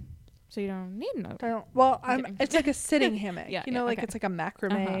 Oh, so you don't need no. I don't. Well, I'm kidding. it's like a sitting hammock. Yeah, you know, like okay. it's like a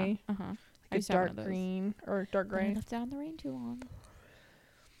macrame, Uh-huh. I like a used to have one dark of those. green or dark But I gray. left down the rain too long.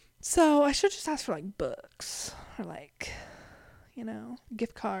 So I should just ask for like books or like,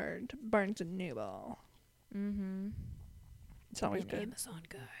 gift card to Barnes and Noble. Mm-hmm. It's always And good. Amazon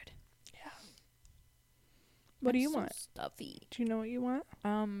good. What do I'm you so want? Stuffy. Do you know what you want?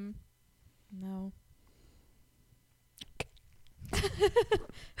 No.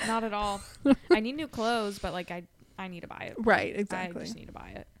 Not at all. I need new clothes, but like I need to buy it. Right, exactly. I just need to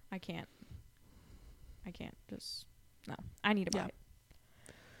buy it. I can't just no. I need to buy it.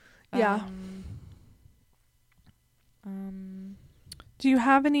 Yeah. Do you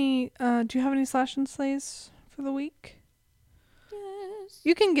have any slash and slays for the week? Yes.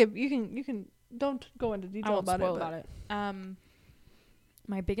 You can don't go into I detail won't about spoil it. about it.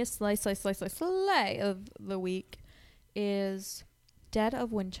 My biggest slay of the week is Dead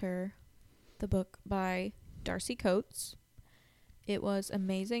of Winter, the book by Darcy Coates. It was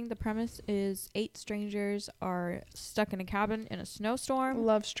amazing. The premise is 8 strangers are stuck in a cabin in a snowstorm.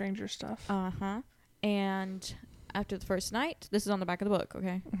 Love stranger stuff. And after the first night, this is on the back of the book,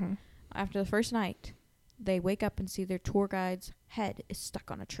 okay? Mm-hmm. After the first night, they wake up and see their tour guide's head is stuck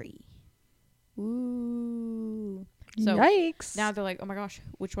on a tree. Ooh. So Yikes. now they're like, oh my gosh,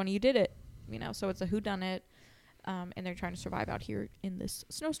 which one of you did it? So it's a whodunit. And they're trying to survive out here in this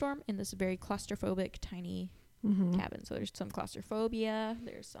snowstorm, in this very claustrophobic, tiny cabin. So there's some claustrophobia,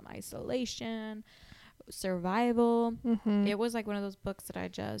 there's some isolation, survival. It was like one of those books that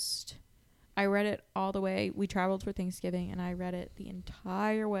I read it all the way. We traveled for Thanksgiving, and I read it the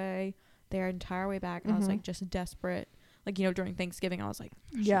entire way back, and I was like just desperate. Like, during Thanksgiving, I was like,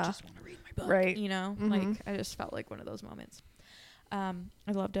 I just want to read my book. Right. Like I just felt like one of those moments. I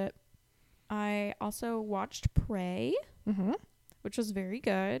loved it. I also watched Prey, which was very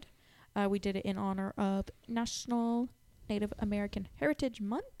good. We did it in honor of National Native American Heritage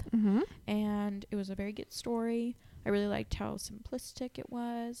Month, and it was a very good story. I really liked how simplistic it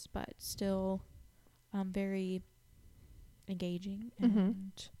was, but still very engaging,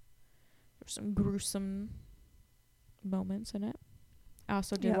 and there were some gruesome moments in it. I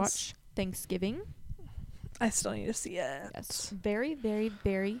also did watch Thanksgiving. I still need to see it. Yes. Very, very,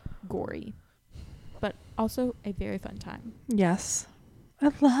 very gory, but also a very fun time. Yes.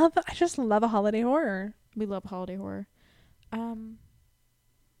 I just love a holiday horror. We love holiday horror. What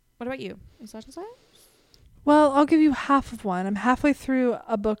about you? Is that it? Well, I'll give you half of one. I'm halfway through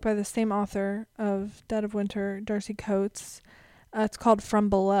a book by the same author of Dead of Winter, Darcy Coates. It's called From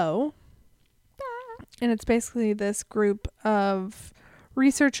Below. And it's basically this group of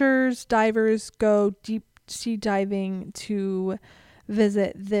researchers, divers go deep sea diving to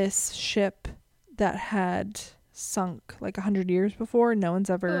visit this ship that had sunk like 100 years before. No one's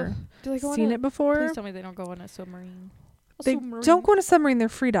ever seen it before. Please tell me they don't go on a submarine. They don't go on a submarine. They're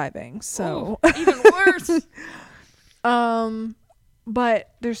free diving. So even worse. But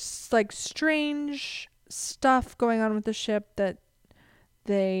there's like strange stuff going on with the ship that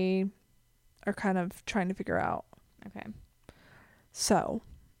they are kind of trying to figure out. Okay. So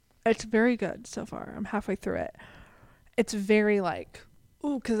it's very good so far. I'm halfway through it. It's very like,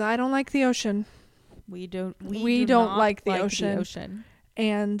 because I don't like the ocean. We do don't not like the ocean.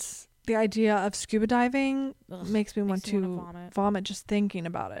 And the idea of scuba diving makes me want to vomit just thinking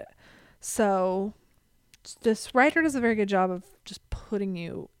about it. So this writer does a very good job of just putting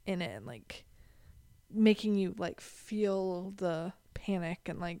you in it and like making you like feel the panic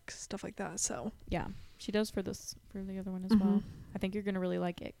and like stuff like that. So yeah, she does for the other one as well. I think you're gonna really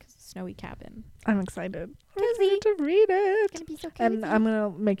like it because Snowy Cabin. I'm excited. I'm excited to read it. It's gonna be so cozy. And I'm gonna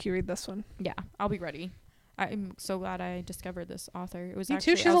make you read this one. Yeah, I'll be ready. I'm so glad I discovered this author. It was me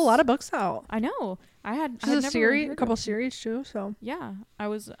too. She has a lot of books out. I know. I had a couple series too. So yeah, I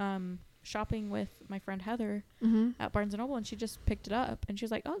was shopping with my friend Heather at Barnes and Noble, and she just picked it up, and she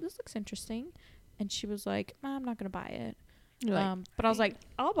was like, "Oh, this looks interesting," and she was like, "I'm not gonna buy it." But I was like,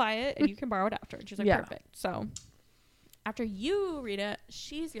 "I'll buy it, and you can borrow it after." And she's like, "Perfect." So after you read it,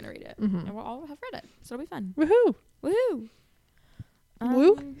 she's gonna read it, Mm-hmm. and we'll all have read it. So it'll be fun. Woohoo! Woohoo!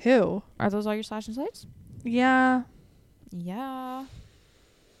 Woohoo! Are those all your slash and slates? Yeah, Yeah.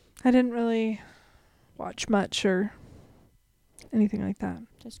 I didn't really watch much or anything like that.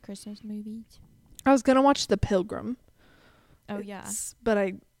 Just Christmas movies. I was gonna watch The Pilgrim. Oh yeah. But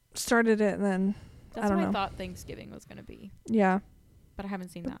I started it and then That's I don't what know. I thought Thanksgiving was gonna be, Yeah, but I haven't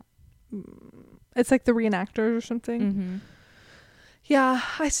seen that. it's like the reenactors or something. Mm-hmm. Yeah,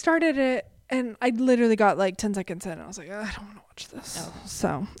 I started it and I literally got like 10 seconds in and I was like, I don't want to watch this. Oh.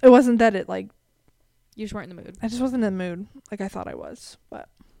 So it wasn't that it like, You just weren't in the mood. I just wasn't in the mood like I thought I was. But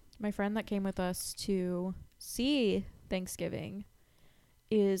My friend that came with us to see Thanksgiving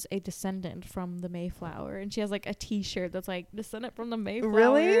is a descendant from the Mayflower, and she has like a T-shirt that's like descendant from the Mayflower.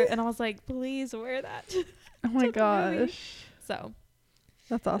 Really? And I was like, please wear that. oh my To the movie. gosh, So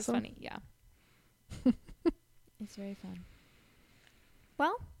that's it's awesome. funny, yeah. It's very fun.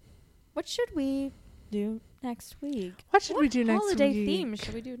 Well, what should we do next week? What should we do next holiday week? theme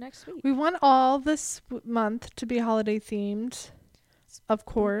should we do next week? We want all this month to be holiday themed, of Spooky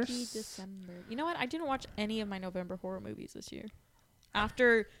course. December. You know what? I didn't watch any of my November horror movies this year.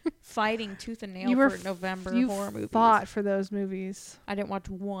 After fighting tooth and nail You were for November You horror movies, fought for those movies. I didn't watch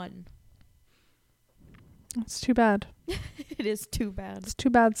one. It's too bad. It is too bad. It's too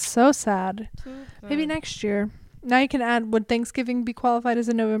bad. So sad. Maybe next year. Now you can add, would Thanksgiving be qualified as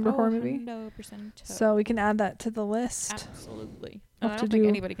a November horror movie? 100%. So we can add that to the list. Absolutely. We'll And I have don't to think do-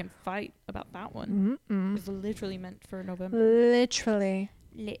 anybody can fight about that one. Mm-mm. It's literally meant for November. Literally.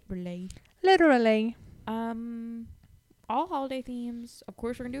 Literally. All holiday themes. Of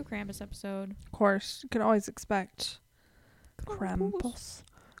course, we're gonna do a Krampus episode. Of course. You can always expect Krampus.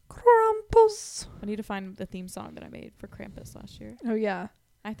 Krampus. I need to find the theme song that I made for Krampus last year. Oh, yeah.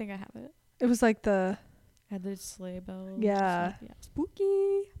 I think I have it. It was like the... Had the sleigh bells. Yeah. Yeah.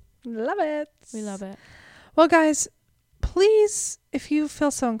 Spooky. Love it. We love it. Well, guys, please, if you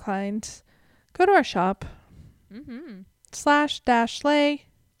feel so inclined, go to our shop. Mm-hmm. /-slay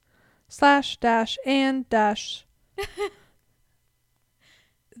 /and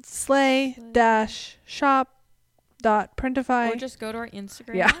slay-shop.printify. Or just go to our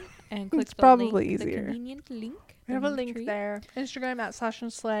Instagram Yeah. and click It's the probably link, easier. the convenient link. We have a the link tree, there. Instagram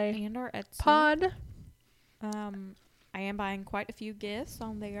 @/slay and our Etsy. pod. I am buying quite a few gifts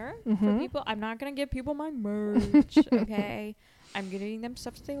on there for Mhm. people. I'm not gonna give people my merch, okay? I'm getting them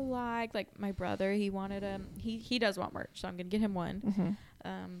stuff that they like. Like my brother, he wanted he does want merch, so I'm gonna get him one.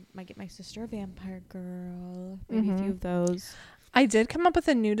 Might get my sister a vampire girl, maybe a few of those. I did come up with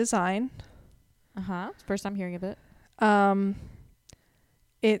a new design. First time hearing of it.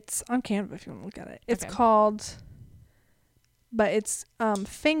 It's on Canva if you want to look at it. It's Okay. called, but it's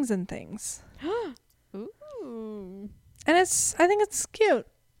Things and Things. Ooh, And I think it's cute.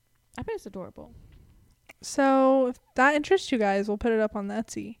 I bet it's adorable. So if that interests you guys, we'll put it up on the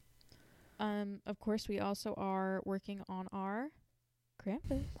Etsy. Of course, we also are working on our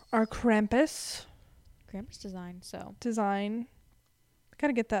Krampus Our Krampus design. So design.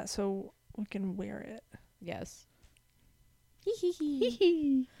 Gotta get that so we can wear it. yes.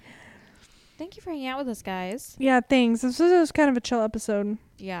 Thank you for hanging out with us, guys. Yeah, thanks. This was kind of a chill episode.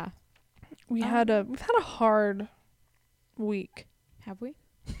 Yeah. We've had a hard week. Have we?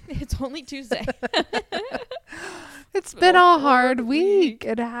 It's only Tuesday. It's been a hard week.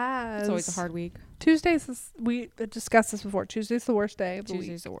 It has. It's always a hard week. Tuesdays, we discussed this before. Tuesday's the worst day of the week.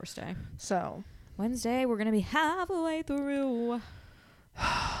 Tuesday's the worst day. So, Wednesday, we're going to be halfway through.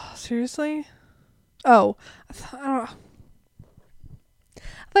 seriously? Oh, I thought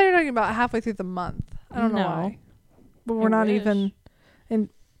you were talking about halfway through the month. I don't know No. why. But we're I not wish. even in,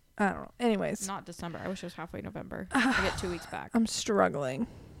 I don't know. Anyways, Not December. I wish it was halfway November. I get 2 weeks back. I'm struggling.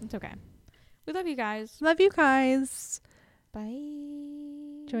 It's okay. We love you guys. Love you guys.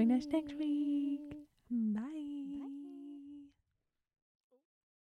 Bye. Join us next week. Bye.